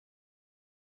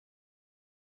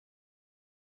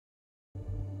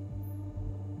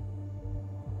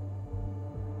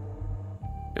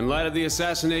In light of the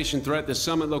assassination threat, the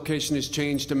summit location is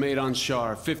changed to Maidan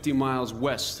Shar, 50 miles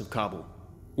west of Kabul.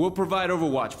 We'll provide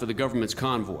overwatch for the government's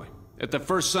convoy. At the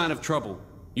first sign of trouble,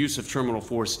 use of terminal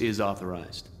force is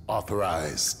authorized.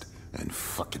 Authorized and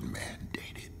fucking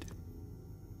mandated.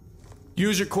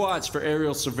 Use your quads for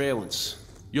aerial surveillance.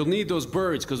 You'll need those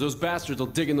birds, because those bastards will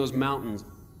dig in those mountains.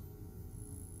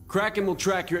 Kraken will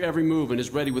track your every move and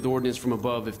is ready with ordnance from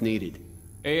above if needed.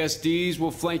 ASDs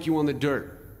will flank you on the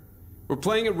dirt. We're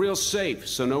playing it real safe,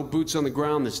 so no boots on the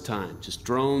ground this time. Just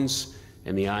drones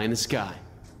and the eye in the sky.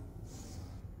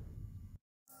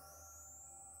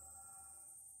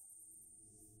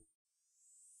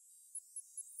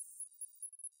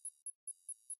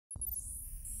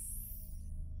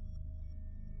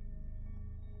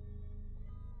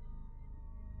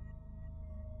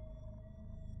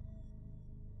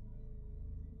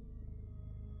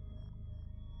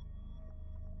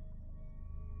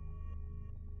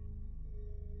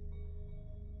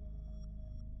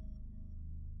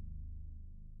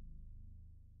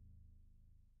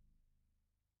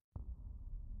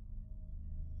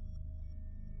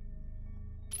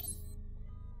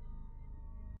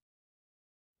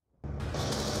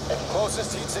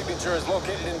 Closest heat signature is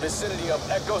located in vicinity of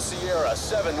Echo Sierra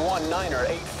 719er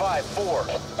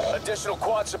 854. Additional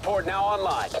quad support now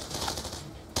online.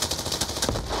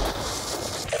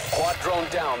 Quad drone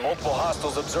down. Multiple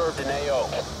hostiles observed in AO.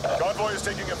 Convoy is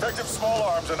taking effective small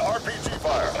arms and RPG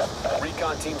fire.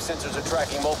 Recon team sensors are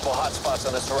tracking multiple hotspots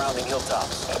on the surrounding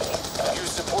hilltops.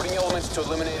 Use supporting elements to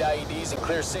eliminate IEDs and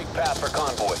clear safe path for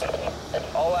convoy.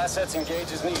 All assets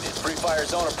engage as needed. Free fire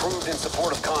zone approved in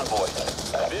support of convoy.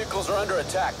 Vehicles are under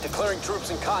attack. Declaring troops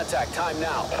in contact. Time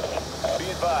now. Be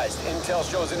advised, intel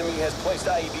shows enemy has placed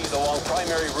IEDs along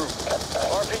primary route.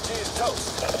 RPG is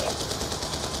toast.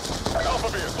 Alpha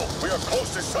vehicle, we are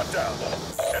close to shutdown.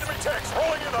 Enemy tanks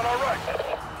rolling in on our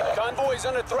right. Convoy is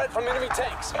under threat from enemy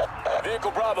tanks.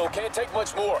 Vehicle Bravo can't take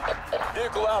much more.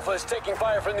 Vehicle Alpha is taking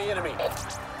fire from the enemy.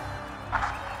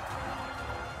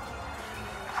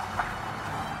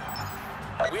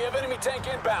 We have enemy tank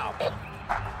inbound.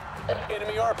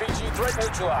 Enemy RPG threat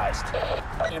neutralized.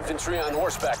 Infantry on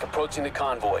horseback approaching the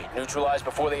convoy. Neutralized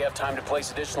before they have time to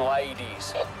place additional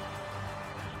IEDs.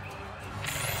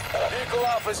 Vehicle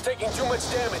Alpha is taking too much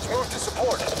damage. Move to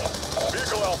support.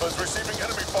 Vehicle Alpha is receiving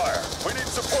enemy fire. We need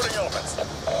supporting elements.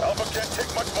 Alpha can't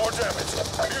take much more damage.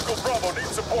 Vehicle Bravo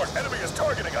needs support. Enemy is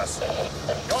targeting us.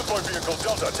 Convoy Vehicle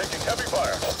Delta taking heavy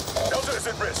fire. Delta is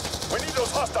at risk. We need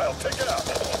those hostiles taken out.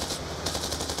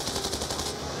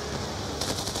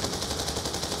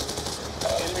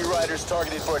 Enemy riders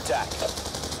targeted for attack.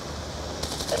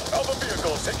 Alpha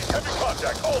Vehicle is taking heavy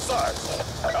contact, all sides.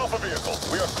 Alpha Vehicle,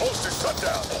 we are close to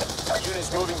shutdown.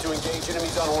 Units moving to engage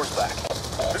enemies on horseback.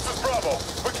 This is Bravo.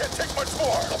 We can't take much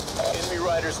more. Enemy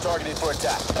riders targeted for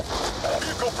attack.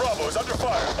 Vehicle Bravo is under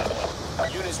fire.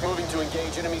 Units moving to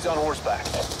engage enemies on horseback.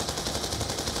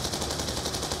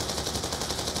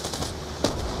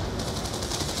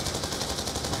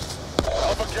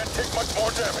 Alpha can't take much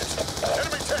more damage.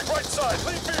 Enemy tank right side,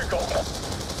 lead vehicle.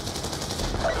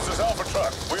 This is Alpha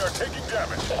Truck. We are taking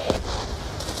damage.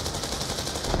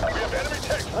 We have enemy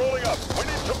tanks rolling up. We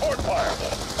need support fire.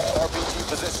 RPG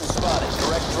position spotted.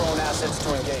 Direct drone assets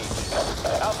to engage.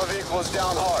 Alpha vehicle is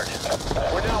down hard.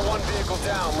 We're now one vehicle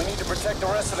down. We need to protect the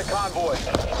rest of the convoy.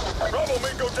 Bravo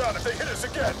may go down if they hit us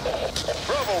again.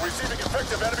 Bravo receiving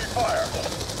effective enemy fire.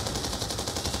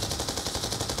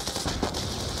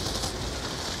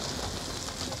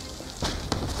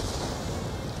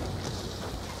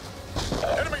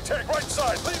 Enemy tank right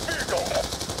side, lead vehicle.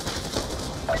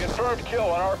 Confirmed kill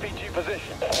on RPG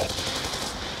position.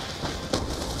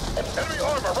 Enemy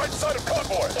armor right side of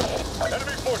convoy.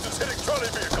 Enemy forces hitting Charlie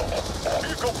vehicle.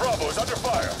 Vehicle Bravo is under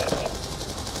fire.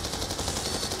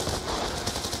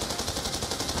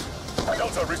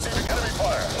 Delta receiving enemy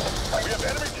fire. We have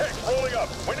enemy tanks rolling up.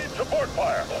 We need support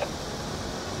fire.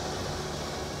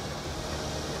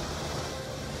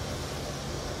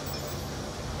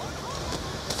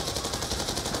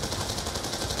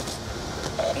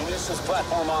 Munitions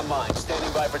platform online.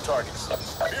 Standing by for targets.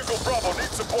 Vehicle Bravo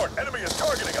needs support. Enemy is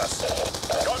targeting us.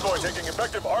 Convoy taking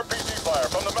effective RPG fire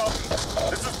from the mountain.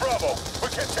 This is Bravo. We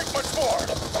can't take much more.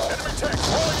 Enemy tanks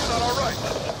rolling in on our right.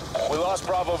 We lost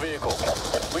Bravo vehicle.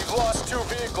 We've lost 2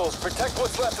 vehicles. Protect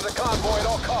what's left of the convoy at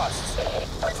all costs.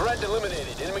 Threat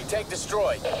eliminated. Enemy tank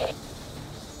destroyed.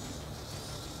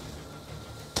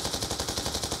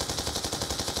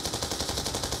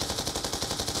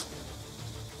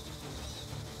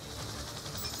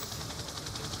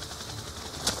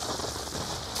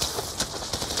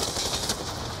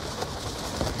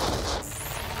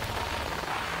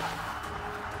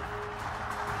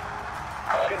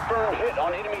 hit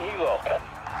on enemy helo.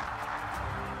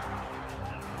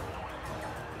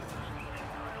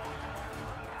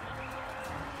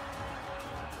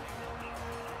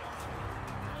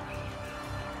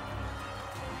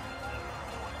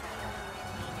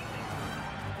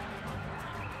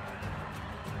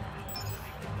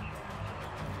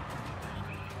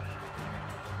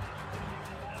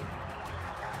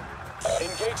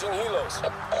 Engaging helos.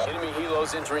 Enemy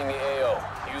helos entering the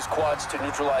AO. Use quads to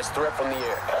neutralize threat from the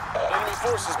air. Enemy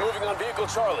forces moving on vehicle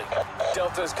Charlie.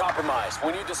 Delta is compromised.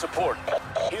 We need to support.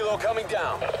 Helo coming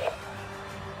down.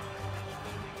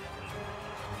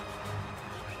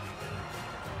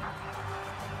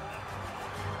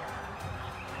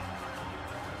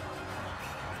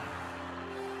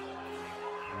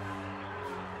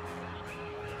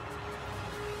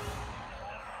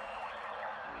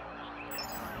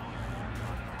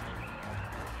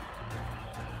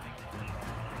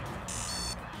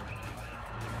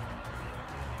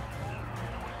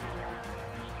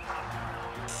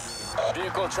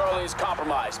 Vehicle Charlie is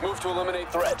compromised. Move to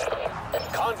eliminate threat.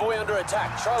 Convoy under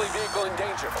attack. Charlie vehicle in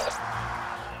danger.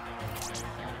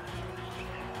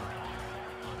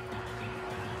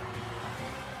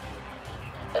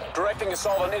 Directing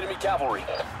assault on enemy cavalry.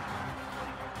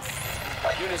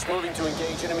 Units moving to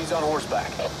engage enemies on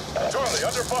horseback. Charlie,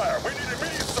 under fire. We need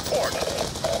immediate support.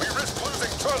 We risk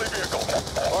losing Charlie vehicle.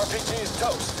 RPG is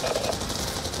toast.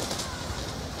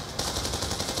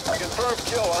 Confirmed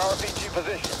kill on RPG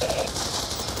position.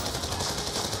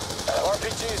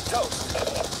 RPG is toast.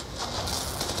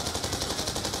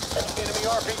 Enemy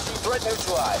RPG threat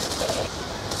neutralized.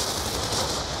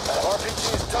 RPG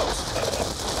is toast.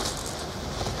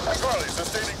 Charlie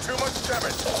sustaining too much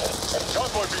damage.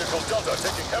 Convoy vehicle Delta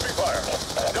taking heavy fire.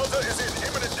 Delta is in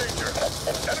imminent danger.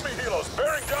 Enemy helos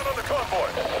bearing down on the convoy.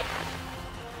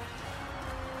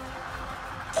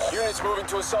 Units moving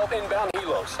to assault inbound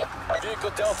helos.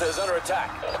 Vehicle Delta is under attack.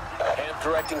 Hand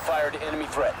directing fire to enemy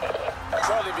threat.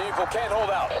 Charlie vehicle can't hold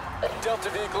out. Delta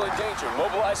vehicle in danger.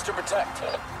 Mobilized to protect.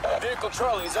 Vehicle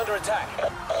Charlie is under attack.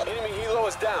 Enemy helo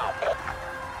is down.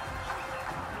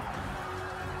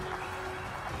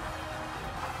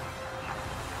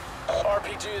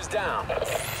 RPG is down.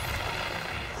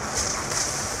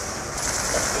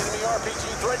 Enemy RPG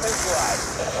threat neutralized.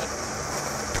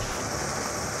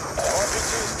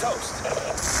 RPG is toast.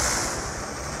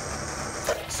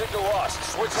 Signal lost.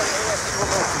 Switch on ASD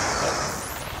remote.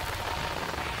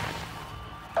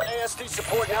 ASD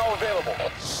support now available.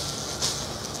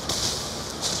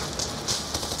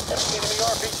 Enemy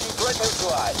RPG threat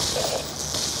neutralized.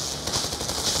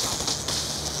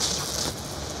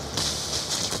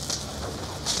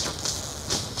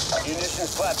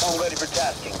 Munitions platform ready for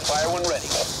tasking. Fire when ready.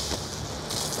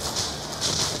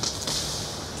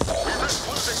 We risk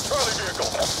losing Charlie vehicle.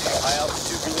 High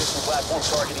altitude munition platform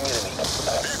targeting enemy.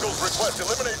 Vehicles request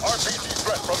eliminate RPG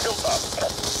threat from hilltop.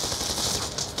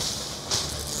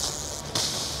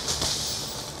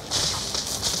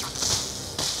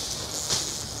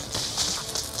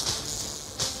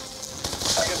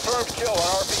 Confirmed kill on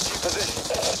RPG position.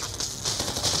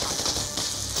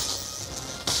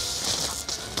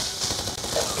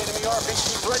 Enemy RPG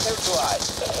threat neutralized.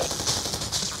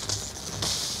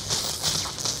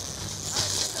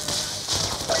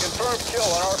 Confirmed kill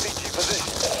on RPG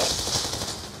position.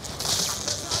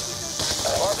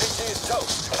 RPG is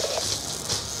toast.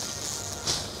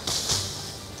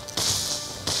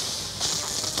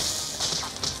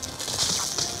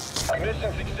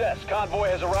 Mission success. Convoy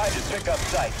has arrived at pickup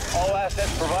site. All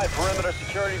assets provide perimeter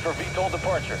security for VTOL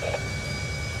departure.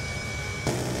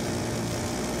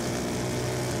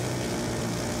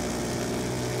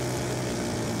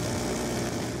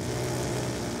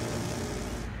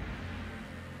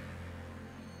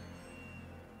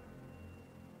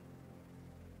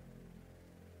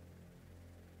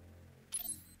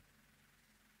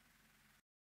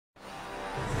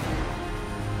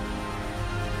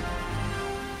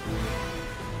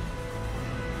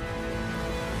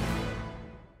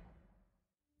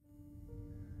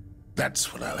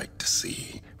 That's what I like to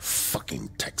see. Fucking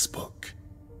textbook.